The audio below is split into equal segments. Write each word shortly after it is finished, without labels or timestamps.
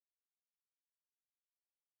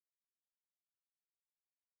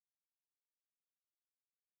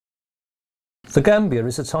The Gambia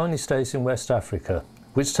is a tiny state in West Africa,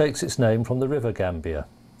 which takes its name from the River Gambia.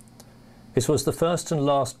 It was the first and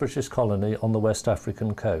last British colony on the West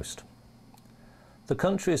African coast. The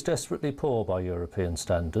country is desperately poor by European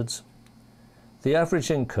standards. The average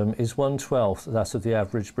income is 1/12 that of the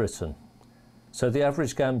average Briton, so the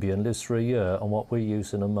average Gambian lives for a year on what we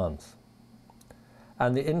use in a month.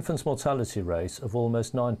 And the infant mortality rate of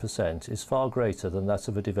almost 9% is far greater than that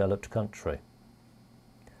of a developed country.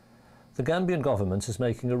 The Gambian government is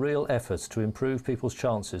making a real effort to improve people's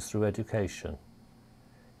chances through education.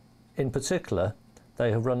 In particular,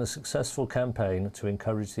 they have run a successful campaign to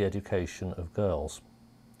encourage the education of girls.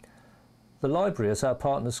 The library at our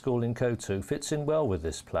partner school in Colfe fits in well with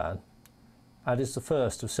this plan and is the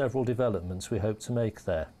first of several developments we hope to make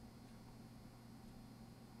there.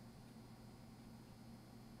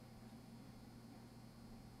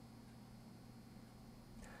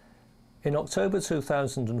 In October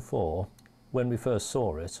 2004, when we first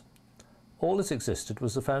saw it, all that existed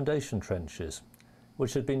was the foundation trenches,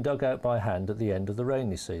 which had been dug out by hand at the end of the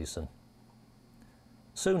rainy season.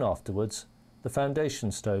 Soon afterwards, the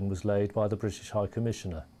foundation stone was laid by the British High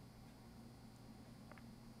Commissioner.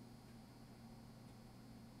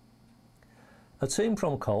 A team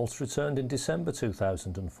from Colfe returned in December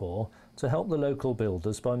 2004 to help the local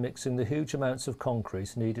builders by mixing the huge amounts of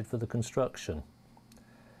concrete needed for the construction.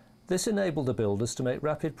 This enabled the builders to make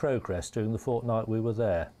rapid progress during the fortnight we were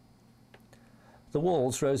there. The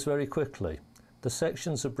walls rose very quickly, the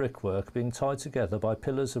sections of brickwork being tied together by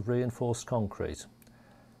pillars of reinforced concrete.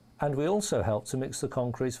 And we also helped to mix the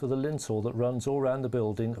concrete for the lintel that runs all round the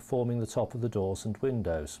building, forming the top of the doors and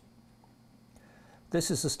windows. This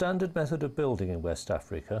is the standard method of building in West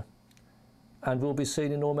Africa and will be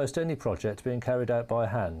seen in almost any project being carried out by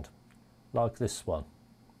hand, like this one.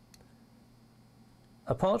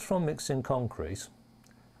 Apart from mixing concrete,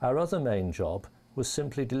 our other main job was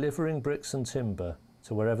simply delivering bricks and timber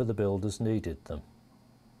to wherever the builders needed them.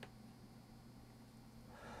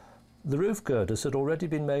 The roof girders had already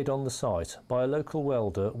been made on the site by a local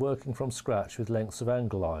welder working from scratch with lengths of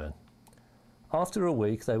angle iron. After a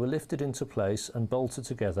week they were lifted into place and bolted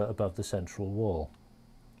together above the central wall.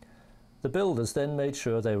 The builders then made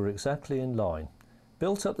sure they were exactly in line,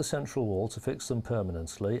 built up the central wall to fix them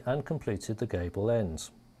permanently and completed the gable ends.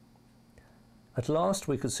 At last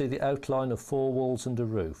we could see the outline of 4 walls and a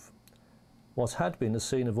roof. What had been a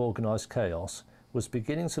scene of organised chaos was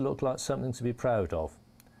beginning to look like something to be proud of,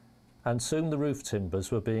 and soon the roof timbers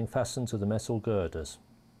were being fastened to the metal girders.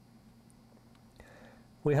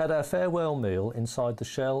 We had our farewell meal inside the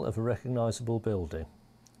shell of a recognisable building,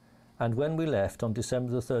 and when we left on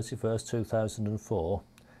December the 31st, 2004,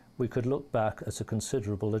 we could look back at a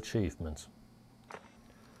considerable achievement.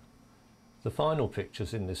 The final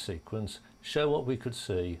pictures in this sequence show what we could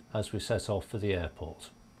see as we set off for the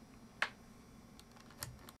airport.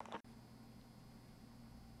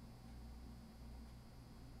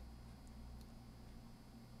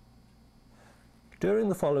 During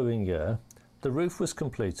the following year, the roof was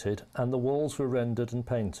completed and the walls were rendered and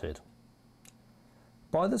painted.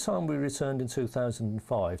 By the time we returned in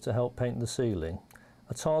 2005 to help paint the ceiling,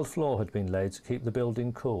 a tiled floor had been laid to keep the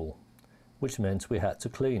building cool, which meant we had to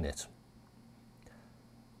clean it.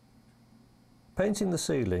 Painting the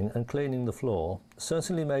ceiling and cleaning the floor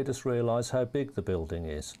certainly made us realise how big the building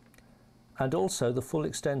is, and also the full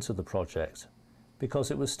extent of the project,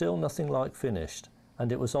 because it was still nothing like finished,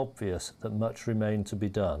 and it was obvious that much remained to be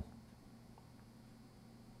done.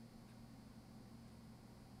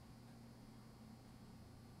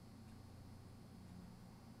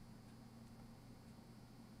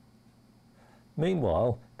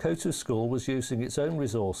 Meanwhile, Colfe School was using its own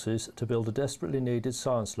resources to build a desperately needed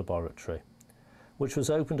science laboratory, which was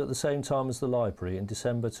opened at the same time as the library in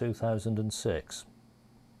December 2006.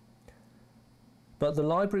 But the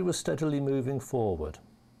library was steadily moving forward,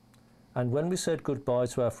 and when we said goodbye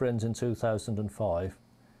to our friends in 2005,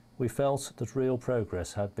 we felt that real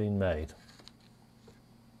progress had been made.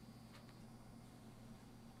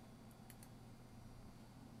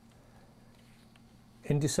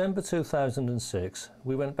 In December 2006,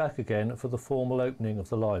 we went back again for the formal opening of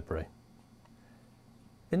the library.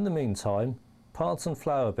 In the meantime, paths and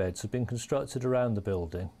flower beds had been constructed around the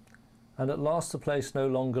building, and at last the place no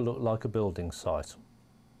longer looked like a building site.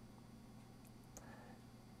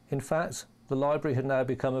 In fact, the library had now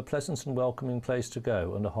become a pleasant and welcoming place to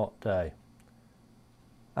go on a hot day,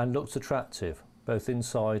 and looked attractive, both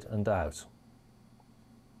inside and out.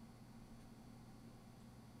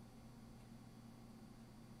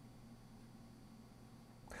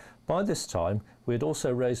 By this time, we had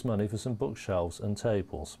also raised money for some bookshelves and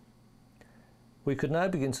tables. We could now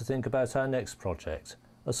begin to think about our next project,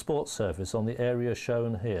 a sports service on the area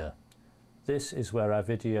shown here. This is where our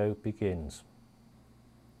video begins.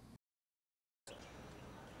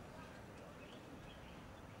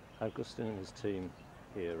 Augustin and his team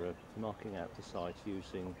here are marking out the site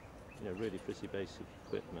using really pretty basic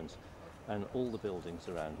equipment, and all the buildings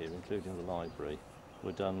around here, including the library,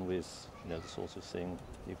 were done with the sort of thing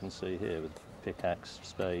you can see here with pickaxe,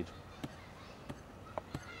 spade.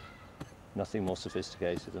 Nothing more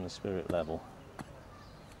sophisticated than a spirit level.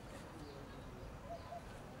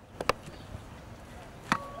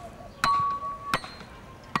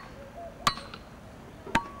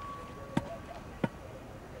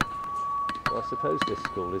 Well, I suppose this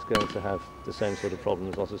school is going to have the same sort of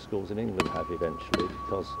problems lots of schools in England have eventually,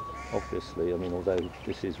 because obviously, I mean, although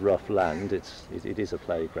this is rough land, it is a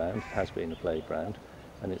playground, has been a playground,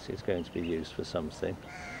 and it's going to be used for something.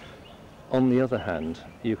 On the other hand,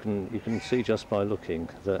 you can see just by looking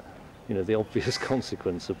that the obvious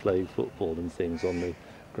consequence of playing football and things on the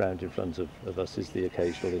ground in front of us is the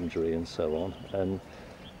occasional injury and so on,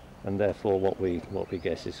 and therefore what we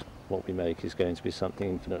guess is what we make is going to be something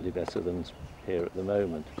infinitely better than here at the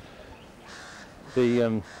moment.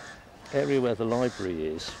 The area where the library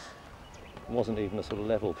is wasn't even a sort of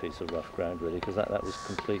level piece of rough ground really, because that was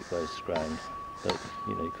complete waste ground that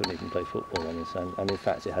you couldn't even play football on it, and in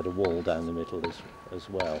fact it had a wall down the middle as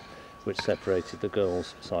well, which separated the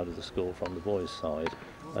girls' side of the school from the boys' side,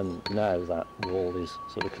 and now that wall is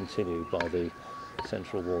sort of continued by the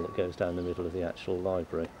central wall that goes down the middle of the actual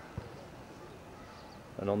library.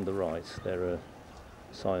 And on the right there are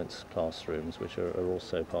science classrooms, which are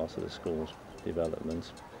also part of the school's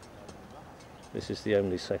development. This is the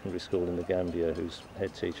only secondary school in the Gambia whose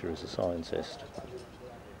head teacher is a scientist,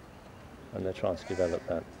 and they're trying to develop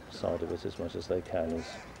that side of it as much as they can,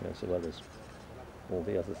 as well as all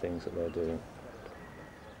the other things that they're doing.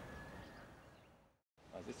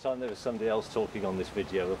 At this time there was somebody else talking on this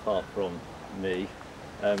video apart from me.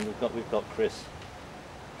 We've got Chris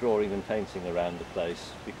drawing and painting around the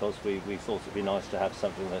place, because we thought it'd be nice to have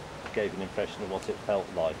something that gave an impression of what it felt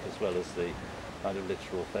like, as well as the kind of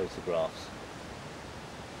literal photographs.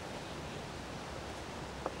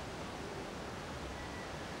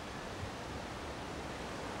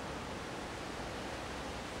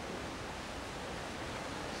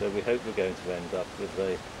 So we hope we're going to end up with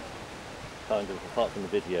a kind of, apart from the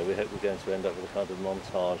video, we hope we're going to end up with a kind of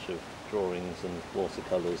montage of drawings and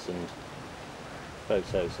watercolours and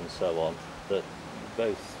photos and so on, that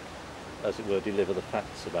both, as it were, deliver the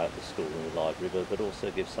facts about the school and the library, but also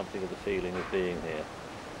give something of the feeling of being here.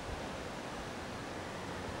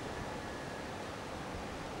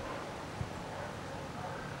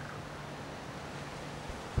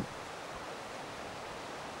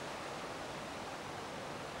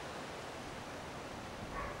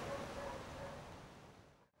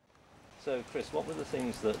 So Chris, what were the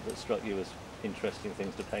things that struck you as interesting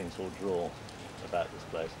things to paint or draw about this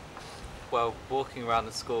place? Well, walking around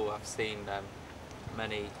the school, I've seen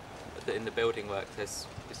many, in the building work, it's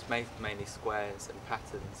mainly squares and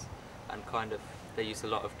patterns, and kind of they use a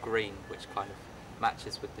lot of green, which kind of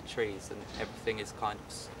matches with the trees, and everything is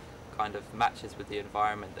kind of matches with the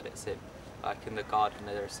environment that it's in. Like in the garden,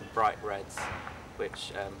 there are some bright reds,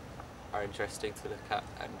 which are interesting to look at,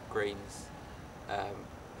 and greens.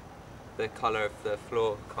 The colour of the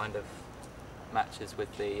floor kind of matches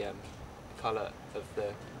with the colour of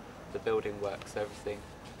the building work, so everything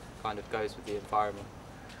kind of goes with the environment.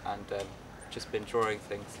 And just been drawing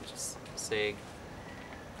things and just seeing,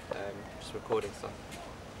 just recording stuff.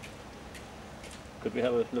 Could we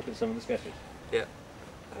have a look at some of the sketches? Yeah.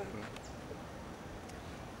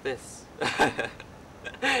 This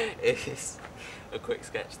is a quick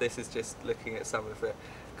sketch. This is just looking at some of the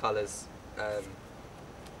colours of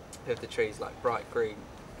the trees, like bright green,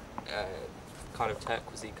 kind of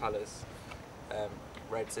turquoisey colours,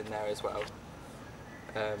 reds in there as well.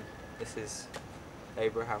 This is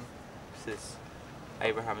Abraham. This is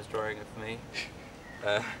Abraham's drawing of me.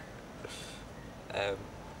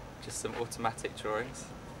 Just some automatic drawings,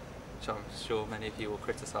 which I'm sure many of you will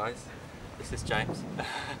criticise. This is James.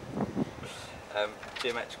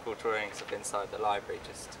 Geometrical drawings of inside the library,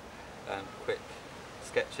 just quick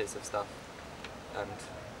sketches of stuff, and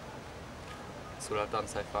that's all I've done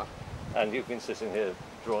so far. And you've been sitting here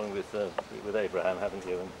drawing with Abraham, haven't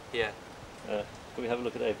you? And, yeah. Can we have a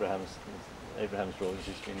look at Abraham's drawings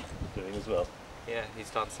he's been doing as well? Yeah, he's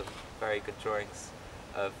done some very good drawings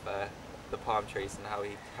of the palm trees and how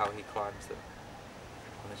he climbs them.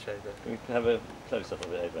 I want to show them. Can we have a close-up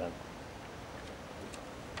of it, Abraham?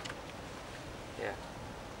 Yeah.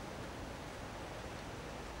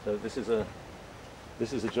 So this is a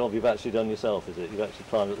This is a job you've actually done yourself, is it? You've actually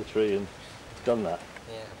climbed up the tree and done that?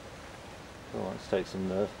 Yeah. Oh, let's take some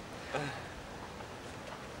nerve.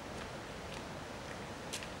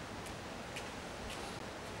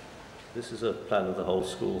 This is a plan of the whole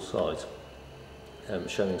school site,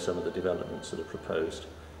 showing some of the developments that are proposed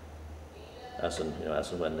as and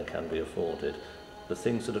when they can be afforded. The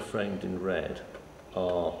things that are framed in red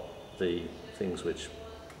are the things which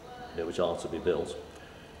are to be built.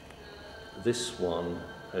 This one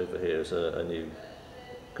over here is a new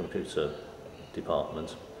computer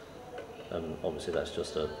department. Obviously that's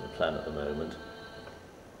just a plan at the moment.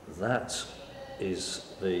 That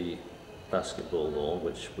is the basketball lawn,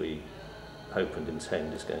 which we hope and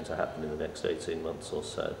intend is going to happen in the next 18 months or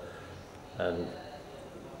so. And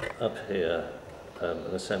up here, an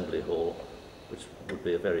assembly hall, which would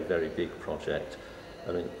be a very, very big project.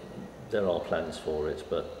 I mean, there are plans for it,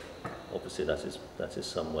 but obviously that is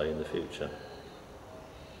some way in the future.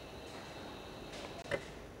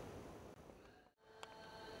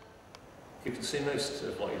 You can see most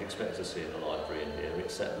of what you'd expect to see in a library in here,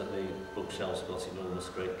 except that the bookshelves have got enormous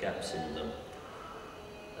great gaps in them.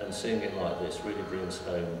 And seeing it like this really brings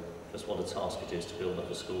home just what a task it is to build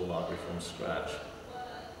up a school library from scratch.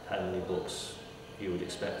 How many books you would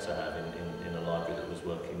expect to have in a library that was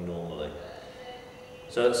working normally.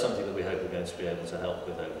 So that's something that we hope we're going to be able to help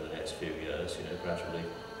with over the next few years, gradually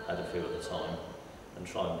add a few at a time and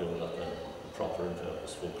try and build up a proper and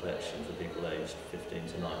purposeful collection for people aged 15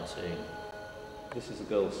 to 19. This is the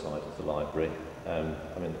girls' side of the library. I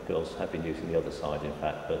mean, the girls have been using the other side, in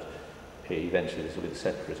fact, but eventually this will be the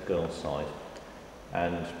separate girls' side.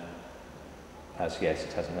 And as yet,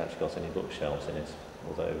 it hasn't actually got any bookshelves in it,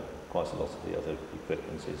 although quite a lot of the other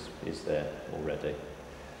equipment is there already.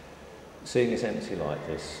 Seeing it empty like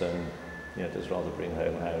this, does rather bring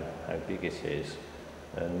home how big it is.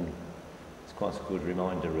 And it's quite a good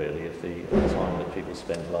reminder, really, of the time that people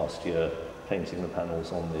spent last year painting the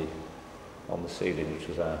panels on the ceiling, which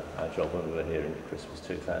was our job when we were here in Christmas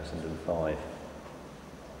 2005.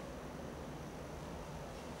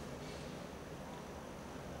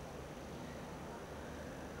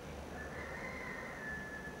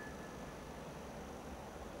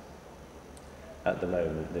 At the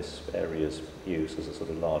moment, this area is used as a sort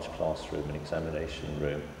of large classroom and examination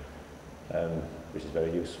room, which is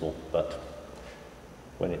very useful, but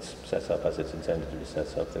when it's set up as it's intended to be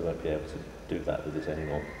set up, they won't be able to do that with it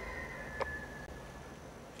anymore.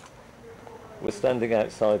 We're standing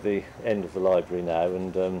outside the end of the library now,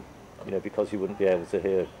 and because you wouldn't be able to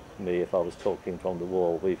hear me if I was talking from the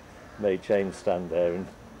wall, we've made James stand there and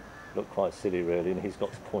look quite silly, really, and he's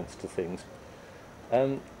got points to things.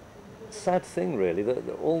 Sad thing, really, that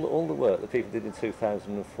all the work that people did in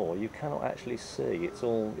 2004, you cannot actually see. It's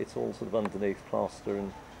all sort of underneath plaster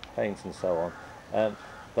and paint and so on.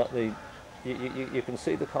 But you can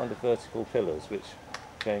see the kind of vertical pillars which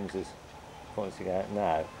James is pointing out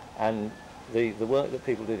now, and the work that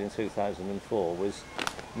people did in 2004 was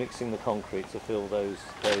mixing the concrete to fill those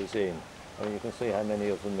in. I mean, you can see how many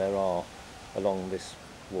of them there are along this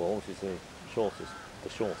wall, which is the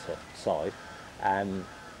shorter side,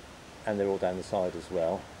 and they're all down the side as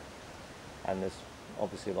well, and there's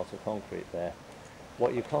obviously a lot of concrete there.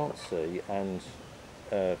 What you can't see, and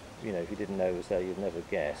if you didn't know it was there, you'd never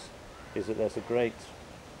guess, is that there's a great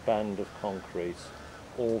band of concrete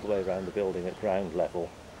all the way around the building at ground level.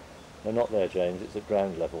 No, not there, James, it's at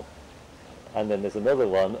ground level. And then there's another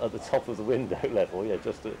one at the top of the window level,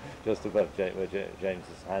 just above where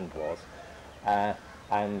James's hand was,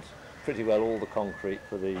 and pretty well all the concrete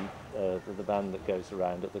for the band that goes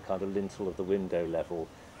around at the kind of lintel of the window level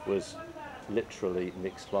was literally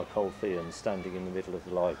mixed by Colfe standing in the middle of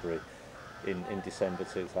the library in December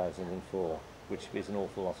 2004, which is an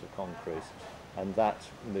awful lot of concrete, and that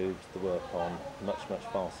moved the work on much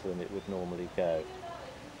faster than it would normally go.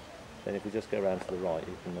 Then if we just go around to the right,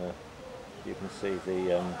 you can see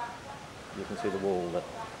the wall that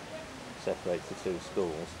separates the two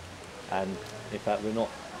schools, and in fact we're not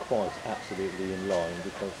quite absolutely in line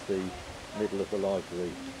because the middle of the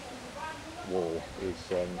library wall is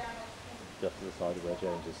just to the side of where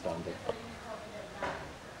James is standing.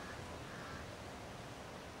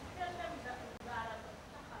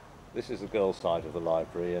 This is the girls' side of the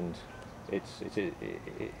library, and it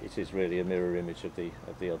is really a mirror image of the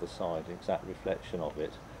other side, an exact reflection of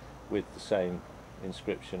it, with the same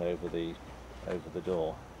inscription over the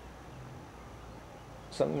door.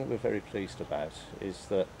 Something that we're very pleased about is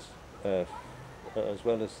that, as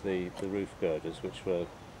well as the roof girders, which were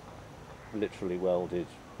literally welded,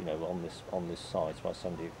 on this site, while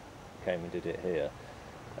somebody came and did it here,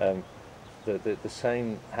 the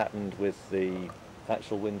same happened with the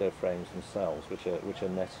actual window frames themselves, which are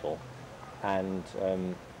metal, and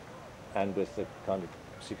with the kind of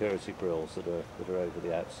security grills that are over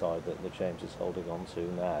the outside that James is holding on to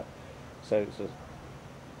now. So it's a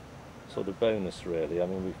sort of bonus, really. I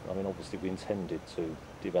mean, obviously we intended to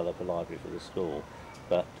develop a library for the school,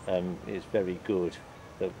 but it's very good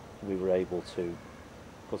that we were able to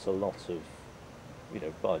put a lot of,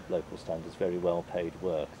 by local standards, very well paid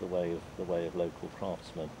work the way of local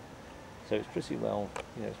craftsmen. So it's pretty well,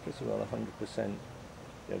 it's pretty well 100%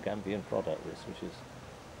 Gambian product, this,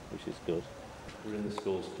 which is good. We're in the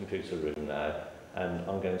school's computer room now, and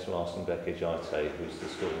I'm going to ask Rebecca Jaite, who's the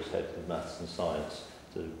school's head of maths and science,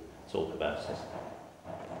 to talk about it.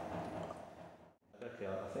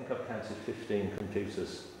 Rebecca, I think I've counted 15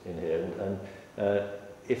 computers in here, and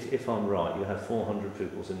if I'm right, you have 400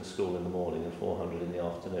 pupils in the school in the morning and 400 in the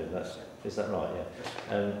afternoon. Is that right?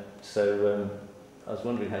 Yeah. So I was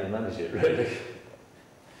wondering how you manage it, really.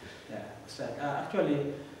 Yeah, so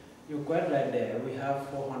actually, you're quite right there. We have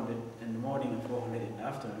 400 in the morning and 400 in the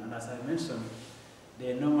afternoon. And as I mentioned,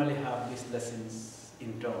 they normally have these lessons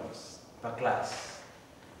indoors per class.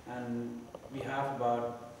 And we have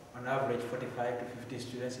about, on average, 45 to 50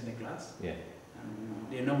 students in the class. Yeah. And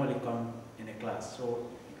they normally come in a class. So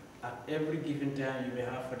at every given time, you may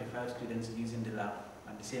have 45 students using the lab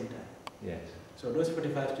at the same time. Yes. So those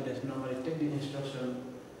 45 students normally take the instruction,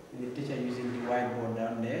 the teacher using the whiteboard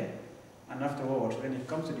down there, and afterwards, when it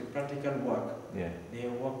comes to the practical work, yeah, they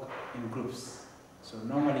work in groups. So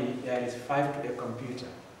normally there is 5 to a computer,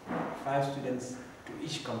 5 students to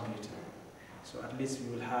each computer. So at least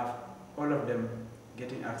we will have all of them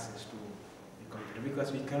getting access to the computer,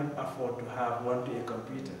 because we cannot afford to have 1 to a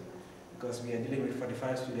computer, because we are dealing with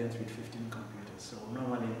 45 students with 15 computers. So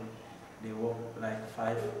normally they work like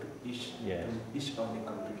 5 to each, yes, to each of the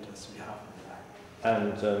computers we have.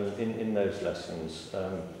 And in those lessons,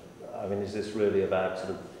 I mean, is this really about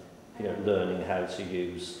sort of, learning how to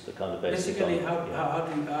use the kind of basic... Basically, how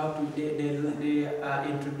to they are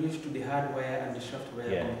introduced to the hardware and the software,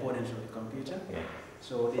 yeah, components of the computer. Yeah.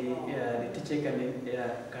 So the teacher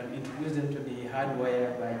can introduce them to the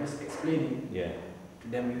hardware by just explaining, yeah, to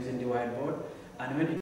them using the whiteboard. And when